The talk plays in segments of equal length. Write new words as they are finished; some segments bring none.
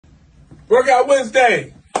Workout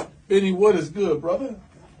Wednesday. Benny, what is good, brother?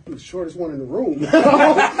 I'm the shortest one in the room.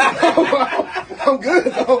 I'm good,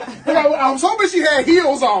 though. I was hoping she had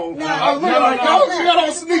heels on. I was looking like, no, she got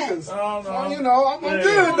on sneakers. So, you know, I'm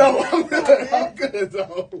good, though. I'm good,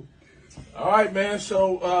 though. All right, man.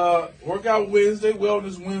 So, Workout Wednesday,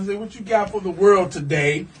 Wellness Wednesday. What you got for the world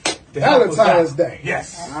today? Valentine's Day.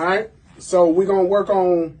 Yes. All right. So, we're going to work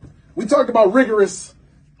on, we talked about rigorous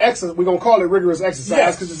exercise. We're going to call it rigorous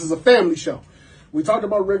exercise because this is a family show. We talked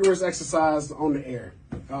about rigorous exercise on the air.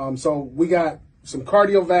 So we got some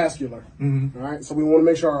cardiovascular. All right. So we want to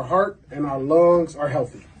make sure our heart and our lungs are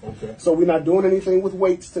healthy. Okay. So we're not doing anything with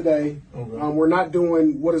weights today. Okay. We're not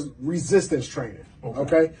doing what is resistance training.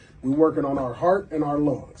 Okay. We're working on our heart and our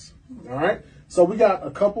lungs. All right. So we got a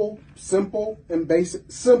couple simple and basic.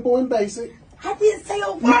 I didn't say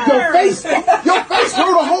a word. Your face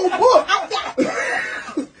wrote a whole book.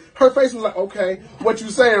 Her face was like, okay, what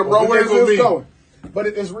you saying, bro? Where's this going? But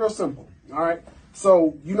it's real simple. All right.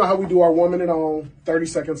 So you know how we do our 1 minute on, 30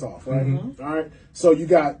 seconds off, right? All right. So you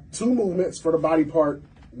got two movements for the body part.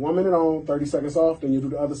 1 minute on, 30 seconds off. Then you do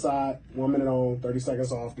the other side. 1 minute on, 30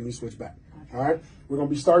 seconds off. Then you switch back. All right. We're going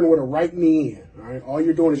to be starting with a right knee in. All right. All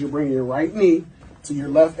you're doing is you're bringing your right knee to your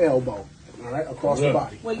left elbow. All right. Across the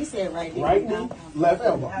body. Well, you said right knee. Right knee, left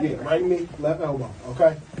elbow. Yeah, right knee, left elbow.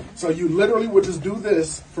 Okay. So you literally would just do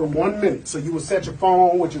this for 1 minute. So you would set your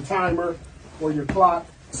phone with your timer or your clock.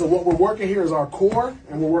 So what we're working here is our core,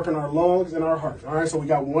 and we're working our lungs and our heart. All right. So we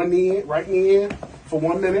got one knee in, right knee in for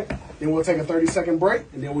 1 minute. Then we'll take a 30-second break,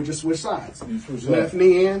 and then we'll just switch sides. Left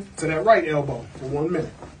knee in to that right elbow for 1 minute.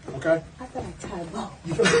 Okay. I feel like Tybo.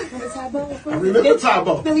 You feel Remember Tybo? I remember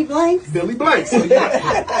Tybo. Billy Blanks. Billy Blanks. So all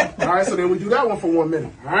right. So then we do that one for 1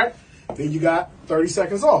 minute. All right. Then you got 30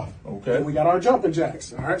 seconds off. Okay. Then we got our jumping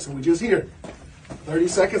jacks. All right. So we just here. 30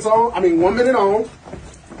 seconds on. 1 minute on.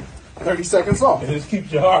 30 seconds off. And this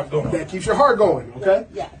keeps your heart going. That keeps your heart going. Okay.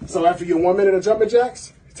 Yeah. So after your 1 minute of jumping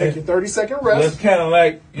jacks, take your 30-second rest. That's kind of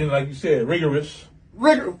like, like you said, rigorous.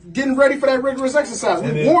 Getting ready for that rigorous exercise.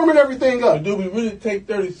 We're then, warming everything up. Do we really take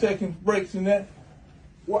 30-second breaks in that?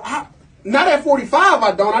 Well, not at 45.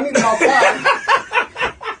 I don't. I need about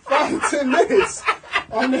 5 to 10 minutes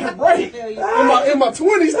on that break. In my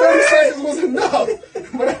 20s, 30 seconds was enough.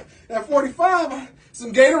 But at 45,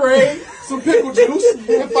 some Gatorade, some pickle juice,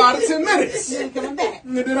 and 5 to 10 minutes. Then coming back.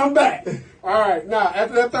 And then I'm back. All right. Now,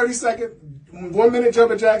 after that 30-second, 1 minute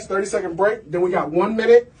jumping jacks, 30-second break, then we got 1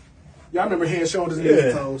 minute. Y'all remember head, shoulders, knees,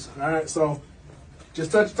 and toes. All right. So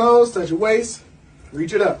just touch your toes, touch your waist,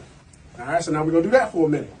 reach it up. All right. So now we're going to do that for a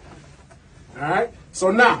minute. All right.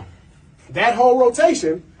 So now, that whole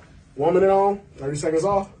rotation, 1 minute on, 30 seconds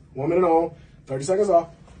off, 1 minute on, 30 seconds off,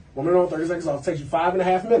 1 minute on, 30 seconds off. Takes you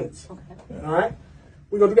 5.5 minutes. Okay. All right.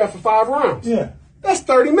 We're going to do that for 5 rounds. Yeah. That's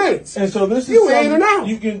 30 minutes. And so this is you in and out.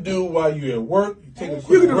 You can do while you're at work. You take a You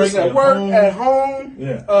quick can do break this at work, at home,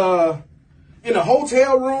 in a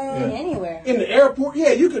hotel room, anywhere. In the airport.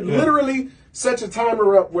 Yeah, you could literally set your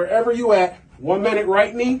timer up wherever you at. 1 minute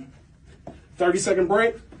right knee, 30-second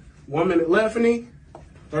break, 1 minute left knee,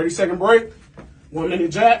 30-second break, 1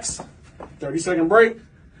 minute jacks, 30-second break,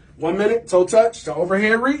 1 minute toe touch to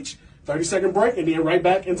overhead reach, 30-second break, and then right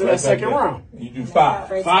back into that second round. You do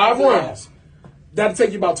 5. 5 rounds. That'll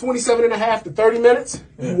take you about 27.5 to 30 minutes.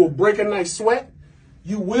 You will break a nice sweat.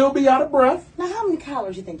 You will be out of breath. Now, how many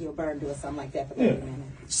calories you think you'll burn doing something like that for 30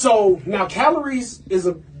 minutes? So, now calories is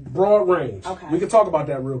a broad range. Okay. We can talk about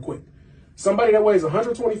that real quick. Somebody that weighs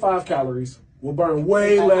 125 calories will burn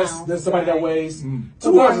way less than somebody that weighs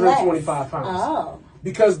 225 pounds. Oh.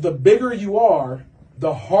 Because the bigger you are,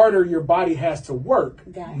 the harder your body has to work.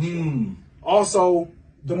 Gotcha. Also,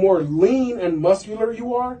 the more lean and muscular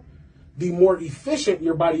you are, the more efficient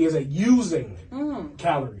your body is at using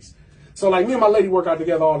calories. So like me and my lady work out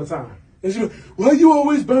together all the time. And she goes, well, you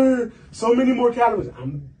always burn so many more calories.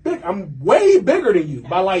 I'm way bigger than you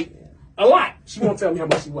by like a lot. She won't tell me how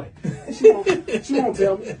much she weighs. She won't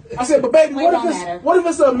tell me. I said, but baby, what if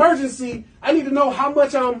it's an emergency? I need to know how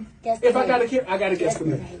much if I got to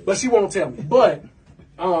guesstimate. But she won't tell me. But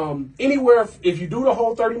anywhere, if you do the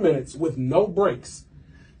whole 30 minutes with no breaks,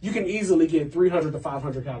 you can easily get 300 to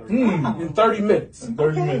 500 calories in 30 minutes.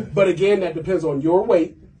 But again, that depends on your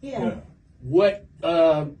weight. What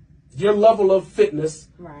your level of fitness.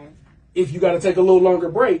 Right. If you got to take a little longer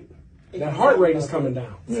break, that heart rate is coming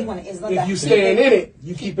down. If you staying in it,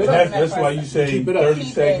 you keep it up. That's why you say 30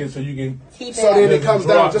 seconds so you can keep it up. So then it comes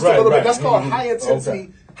down just a little bit. That's called high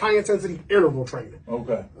intensity interval training.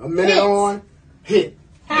 Okay. A minute on, hit.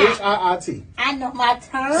 HIIT. I know my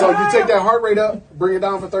turn. So you take that heart rate up, bring it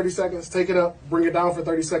down for 30 seconds, take it up, bring it down for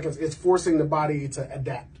 30 seconds. It's forcing the body to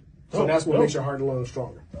adapt. So that's what makes your heart and lungs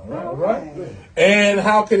stronger. All right. And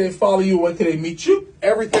how can they follow you? Where can they meet you?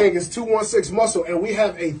 Everything is 216 Muscle, and we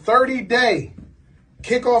have a 30-day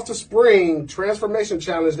kickoff to spring transformation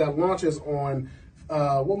challenge that launches on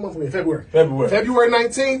what month are we in? February. February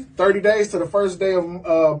 19th, 30 days to the first day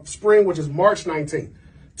of spring, which is March 19th.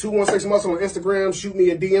 216 Muscle on Instagram. Shoot me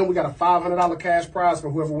a DM. We got a $500 cash prize for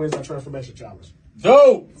whoever wins that transformation challenge.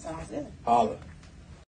 Dope. Sounds good. Holla.